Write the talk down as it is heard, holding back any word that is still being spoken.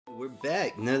We're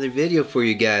back, another video for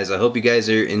you guys. I hope you guys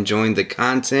are enjoying the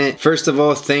content. First of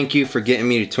all, thank you for getting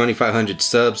me to 2,500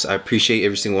 subs. I appreciate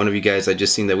every single one of you guys. I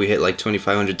just seen that we hit like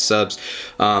 2,500 subs.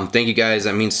 Thank you guys,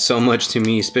 that means so much to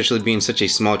me, especially being such a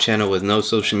small channel with no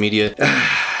social media.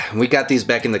 We got these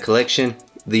back in the collection.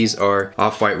 These are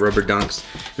off-white rubber dunks.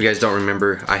 If you guys don't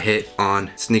remember, I hit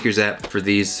on sneakers app for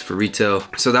these for retail,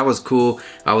 so that was cool.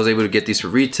 I was able to get these for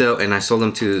retail, and I sold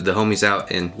them to the homies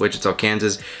out in Wichita,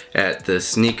 Kansas at the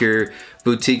sneaker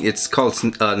boutique. It's called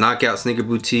Knockout Sneaker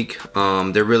Boutique.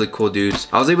 They're really cool dudes.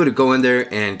 I was able to go in there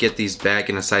and get these back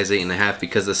in a size 8.5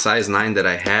 because the size 9 that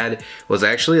I had was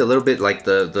actually a little bit like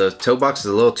the toe box is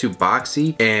a little too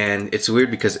boxy, and it's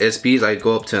weird because SBs I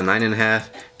go up to a 9.5,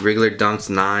 regular dunks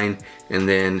 9, and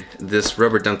then this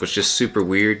rubber dunk was just super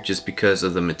weird just because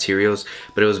of the materials,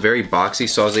 but it was very boxy,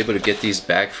 so I was able to get these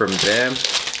back from them,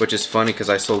 which is funny because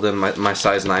I sold them my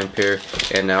size 9 pair,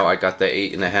 and now I got the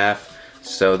 8.5.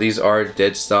 So these are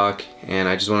dead stock, and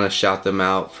I just want to shout them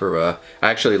out for I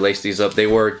actually laced these up. They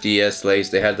were DS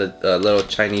laced. They had the little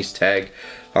Chinese tag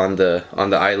on the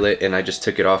eyelet, and I just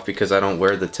took it off because I don't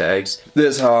wear the tags.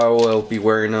 This is how I will be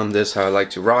wearing them. This is how I like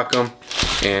to rock them,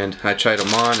 and I tried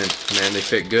them on, and man, they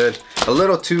fit good. A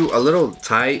little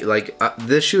tight. Like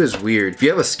this shoe is weird. If you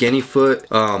have a skinny foot,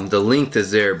 the length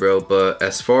is there, bro, but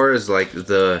as far as like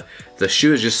the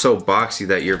shoe is just so boxy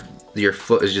that your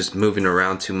foot is just moving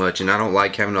around too much, and I don't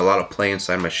like having a lot of play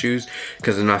inside my shoes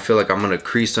because then I feel like I'm gonna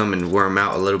crease them and wear them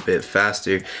out a little bit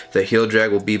faster. The heel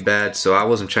drag will be bad, so I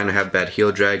wasn't trying to have bad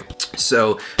heel drag,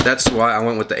 so that's why I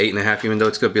went with the 8.5, even though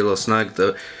it's gonna be a little snug.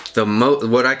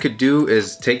 What I could do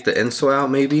is take the insole out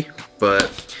maybe,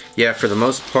 but yeah, for the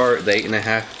most part the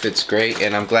 8.5 fits great,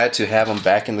 and I'm glad to have them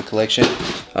back in the collection.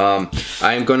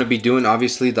 I am going to be doing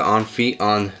obviously the on feet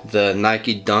on the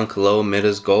Nike Dunk Low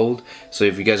Midas Gold, so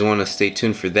if you guys want to stay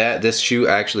tuned for that. This shoe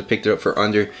I actually picked it up for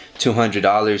under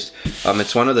 $200.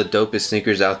 It's one of the dopest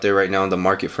sneakers out there right now in the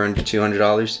market for under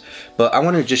 $200. But I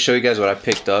want to just show you guys what I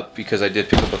picked up because I did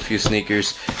pick up a few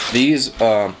sneakers. These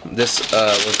this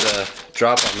was a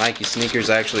drop on Nike sneakers.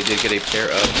 I actually did get a pair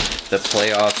of the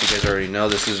playoffs. You guys already know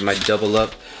this is my double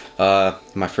up.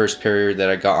 My first pair that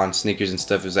I got on sneakers and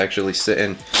stuff is actually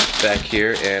sitting back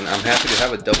here, and I'm happy to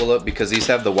have a double up because these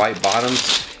have the white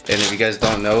bottoms, and if you guys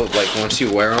don't know, like once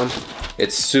you wear them,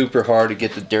 it's super hard to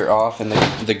get the dirt off and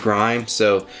the grime.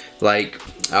 So like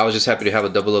I was just happy to have a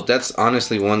double up. That's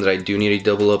honestly one that I do need a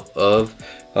double up of.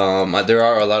 There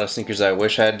are a lot of sneakers that I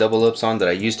wish I had double ups on that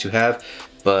I used to have,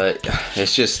 but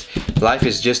it's just, life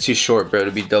is just too short, bro,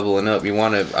 to be doubling up. I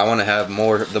want to have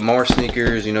more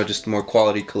sneakers, you know, just more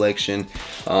quality collection.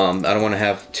 I don't want to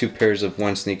have 2 pairs of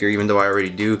one sneaker, even though I already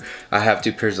do. I have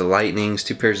 2 pairs of Lightnings,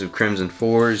 2 pairs of Crimson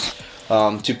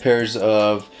 4s, 2 pairs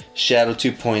of Shadow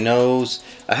 2.0s.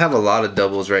 I have a lot of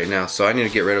doubles right now, so I need to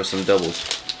get rid of some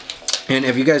doubles. And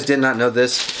if you guys did not know,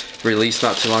 this released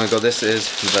not too long ago. This is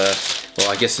well,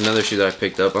 I guess another shoe that I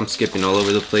picked up. I'm skipping all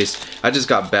over the place. I just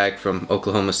got back from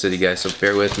Oklahoma City, guys, so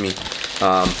bear with me.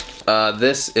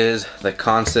 This is the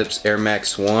Concepts Air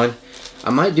Max 1. I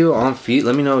might do it on feet.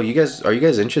 Let me know. Are you guys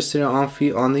interested in on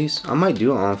feet on these? I might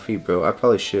do it on feet, bro. I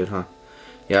probably should, huh?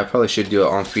 Yeah, I probably should do it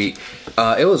on feet.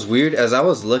 It was weird as I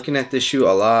was looking at this shoe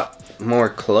a lot more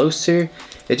closer.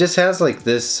 It just has like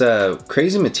this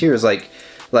crazy materials,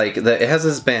 it has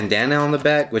this bandana on the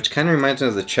back, which kind of reminds me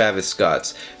of the Travis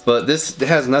Scott's, but this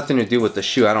has nothing to do with the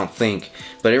shoe, I don't think,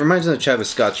 but it reminds me of the Travis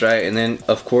Scott's, right? And then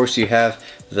of course you have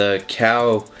the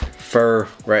cow fur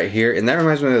right here, and that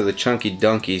reminds me of the Chunky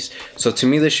Dunkies. So to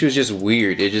me this shoe is just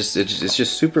weird. It's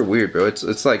just super weird, bro.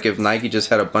 It's like if Nike just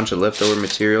had a bunch of leftover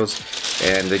materials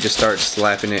and they just start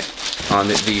slapping it on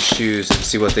these shoes and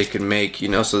see what they can make, you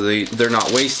know, so they're not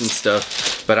wasting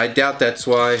stuff. But I doubt that's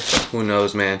why. Who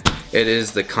knows, man. It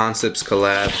is the Concepts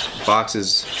collab. Box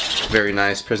is very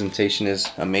nice. Presentation is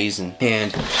amazing.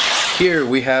 And here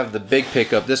we have the big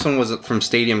pickup. This one was from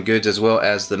Stadium Goods as well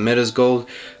as the Midas Gold.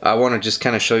 I want to just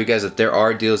kind of show you guys that there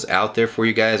are deals out there for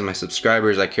you guys, my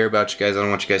subscribers. I care about you guys. I don't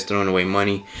want you guys throwing away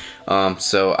money.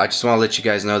 So I just want to let you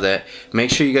guys know that make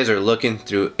sure you guys are looking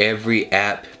through every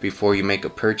app before you make a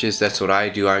purchase. That's what I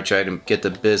do. I try to get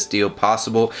the best deal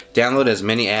possible. Download as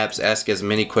many apps, ask as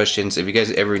many questions. If you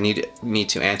guys ever need me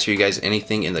to answer you guys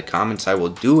anything in the comments, I will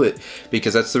do it,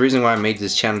 because that's the reason why I made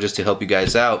this channel, just to help you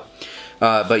guys out.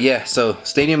 But yeah, so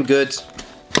Stadium Goods,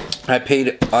 I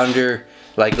paid under,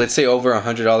 like, let's say over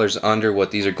 $100 under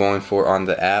what these are going for on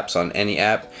the apps, on any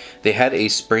app. They had a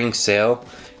spring sale,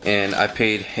 and I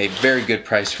paid a very good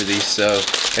price for these, so,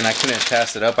 and I couldn't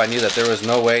pass it up. I knew that there was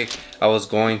no way I was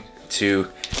going to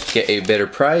get a better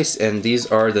price, and these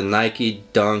are the Nike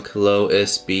Dunk Low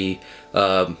SB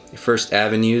First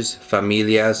Avenues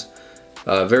Familias.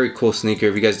 Very cool sneaker.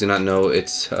 If you guys do not know,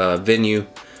 it's Venue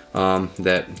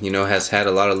that, you know, has had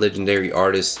a lot of legendary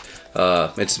artists.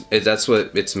 That's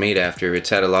what it's made after. It's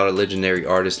had a lot of legendary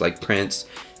artists like Prince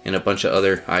and a bunch of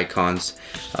other icons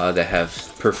that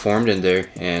have performed in there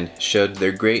and showed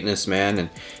their greatness, man. And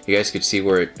you guys could see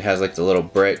where it has like the little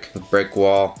brick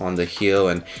wall on the heel.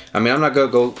 And I mean, I'm not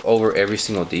gonna go over every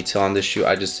single detail on this shoe.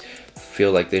 I just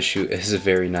feel like this shoe is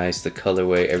very nice. The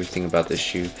colorway, everything about this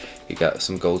shoe. You got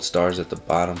some gold stars at the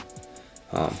bottom,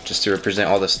 just to represent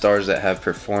all the stars that have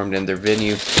performed in their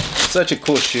venue. Such a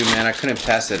cool shoe, man. I couldn't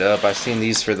pass it up. I seen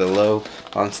these for the low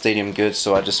on Stadium Goods,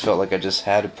 so I just felt like I just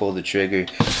had to pull the trigger.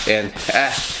 And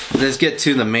let's get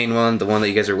to the main one, the one that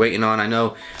you guys are waiting on. I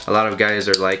know a lot of guys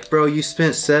are like, bro, you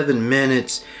spent 7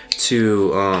 minutes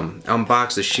to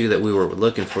unbox the shoe that we were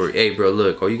looking for. Hey bro,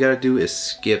 look, all you gotta do is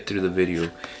skip through the video.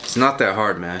 It's not that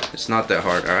hard, man. It's not that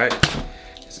hard, alright?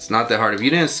 It's not that hard. If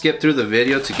you didn't skip through the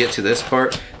video to get to this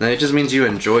part, then it just means you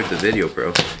enjoyed the video,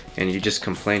 bro. And you just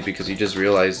complained because you just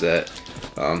realized that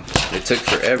it took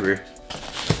forever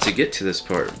to get to this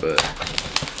part. But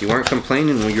you weren't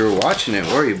complaining when you were watching it,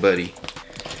 were you, buddy?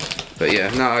 But yeah,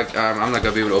 no, I'm not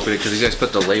gonna be able to open it because these guys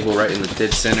put the label right in the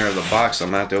dead center of the box. So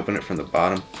I'm gonna have to open it from the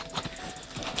bottom.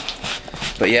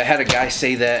 But yeah, I had a guy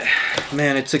say that,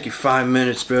 man, it took you 5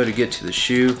 minutes, bro, to get to the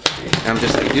shoe. And I'm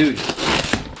just like, dude,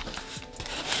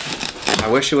 I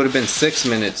wish it would have been 6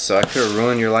 minutes so I could have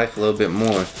ruined your life a little bit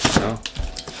more, you know?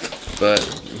 But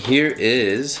here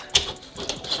is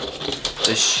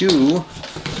the shoe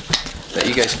that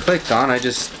you guys clicked on. I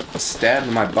just stabbed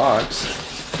my box,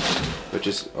 which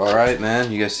is alright,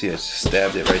 man. You guys see I just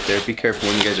stabbed it right there. Be careful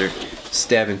when you guys are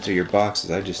stabbing through your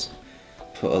boxes. I just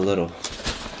put a little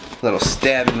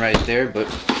stabbing right there. But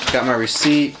got my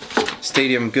receipt,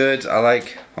 Stadium Goods. I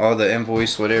like all the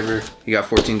invoice, whatever. You got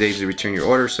 14 days to return your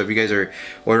order. So if you guys are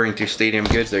ordering through Stadium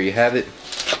Goods, there you have it.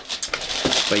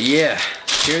 But yeah,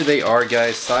 here they are,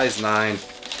 guys. Size 9,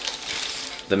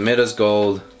 the Midas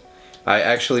Gold. I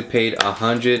actually paid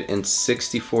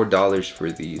 $164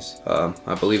 for these.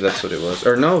 I believe that's what it was.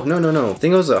 Or no. I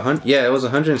think it was yeah, it was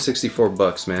 164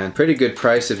 bucks, man. Pretty good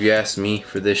price if you ask me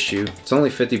for this shoe. It's only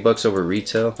 50 bucks over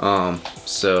retail.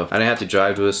 So I didn't have to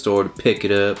drive to a store to pick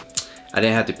it up. I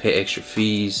didn't have to pay extra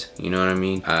fees, you know what I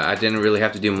mean? I didn't really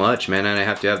have to do much, man. I didn't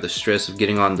have to have the stress of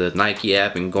getting on the Nike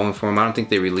app and going for them. I don't think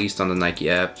they released on the Nike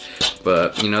app,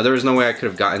 but you know, there was no way I could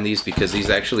have gotten these because these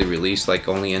actually released like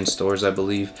only in stores, I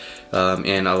believe,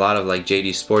 and a lot of like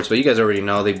JD Sports. But you guys already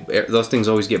know those things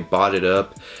always get botted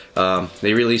up.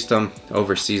 They released them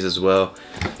overseas as well,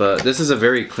 but this is a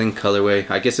very clean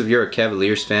colorway. I guess if you're a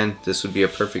Cavaliers fan, this would be a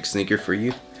perfect sneaker for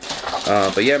you.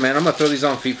 But yeah, man, I'm gonna throw these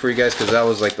on feet for you guys because that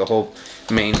was like the whole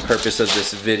main purpose of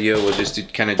this video, was just to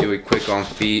kind of do a quick on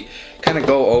feet, kind of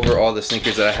go over all the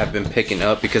sneakers that I have been picking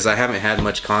up because I haven't had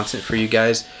much content for you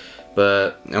guys.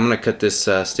 But I'm gonna cut this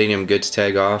Stadium Goods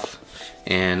tag off,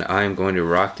 and I'm going to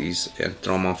rock these and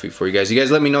throw them on feet for you guys. You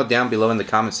guys let me know down below in the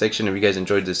comment section if you guys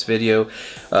enjoyed this video.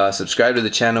 Subscribe to the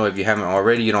channel if you haven't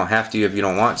already. You don't have to if you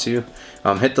don't want to.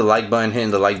 Hit the like button.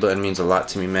 Hitting the like button means a lot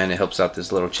to me, man. It helps out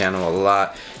this little channel a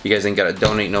lot. You guys ain't gotta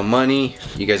donate no money.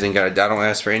 You guys ain't gotta, I don't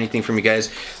ask for anything from you guys.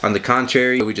 On the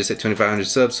contrary, we just hit 2,500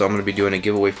 subs, so I'm gonna be doing a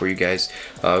giveaway for you guys.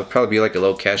 It'll probably be like a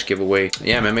little cash giveaway.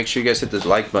 Yeah, man, make sure you guys hit the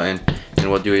like button and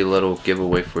we'll do a little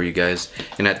giveaway for you guys.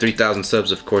 And at 3,000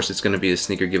 subs, of course, it's gonna be a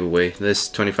sneaker giveaway. This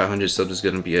 2,500 subs is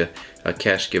gonna be a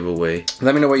cash giveaway.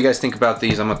 Let me know what you guys think about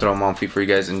these. I'm gonna throw them on feet for you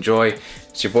guys. Enjoy.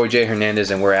 It's your boy Jay Hernandez,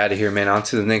 and we're out of here, man. On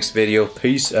to the next video.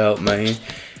 Peace out, man.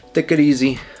 Take it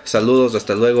easy. Saludos.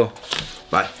 Hasta luego.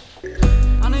 Bye.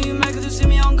 I know you mad cause you see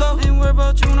me on go. Ain't worried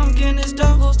about you when I'm getting this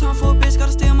dough. Lost time for a bitch,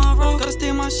 gotta stay on my road. Gotta stay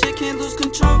on my shit, can't lose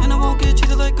control. And I won't get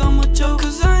treated like I'm a joke,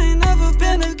 cause I ain't never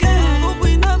been again. Hope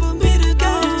we never meet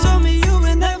again. You told me you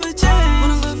would never change.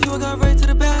 When I left you, I got right to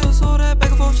the back. Cause all that back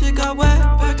and forth shit got wet.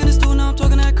 Back in the stool, now I'm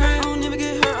talking that crap. I don't never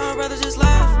get hurt, I'd rather just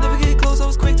laugh. Never get close, I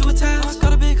was quick to attack. I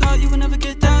got a big heart, you would never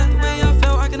get that. The way I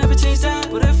felt, I can never change that.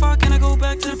 But if I can, I go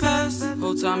back to the past.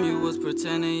 Whole time you was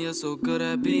pretending you're so good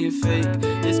at being fake.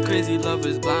 It's crazy, love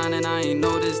is blind, and I ain't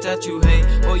noticed that you hate.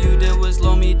 All you did was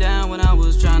slow me down when I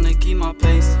was trying to keep my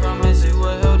pace. Promise you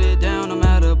would held it down no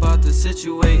matter about the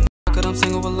situation. Cause I'm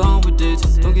single alone with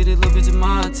ditches. Don't get it, look into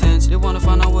my attention. They wanna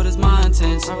find out what is my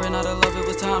intention. I ran out of love, it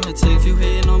was time to take. If you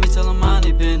hating on me, tell them mine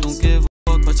they been. Don't give a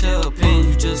fuck about your opinion.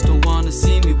 You just don't wanna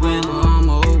see me win. But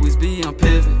I'ma always be on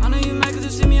pivot. I know you mad cause you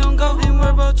see me on go. Ain't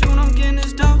worried about you when I'm getting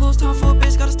this dough. Lost time for a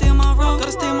bitch, gotta stay on my road.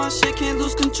 Gotta stay on my shit, can't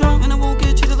lose control. And I won't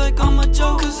get treated like I'm a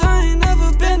joke, cause I ain't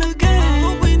never been again.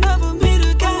 Hope we never meet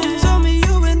again. You told me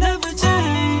you would never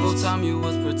change. Whole time you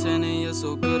was pretending you're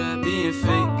so good at being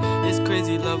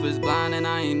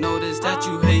notice that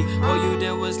you hate. All you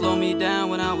did was slow me down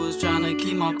when I was trying to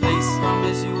keep my pace.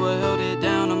 Promise you would held it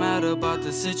down no matter about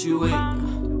the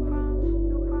situation.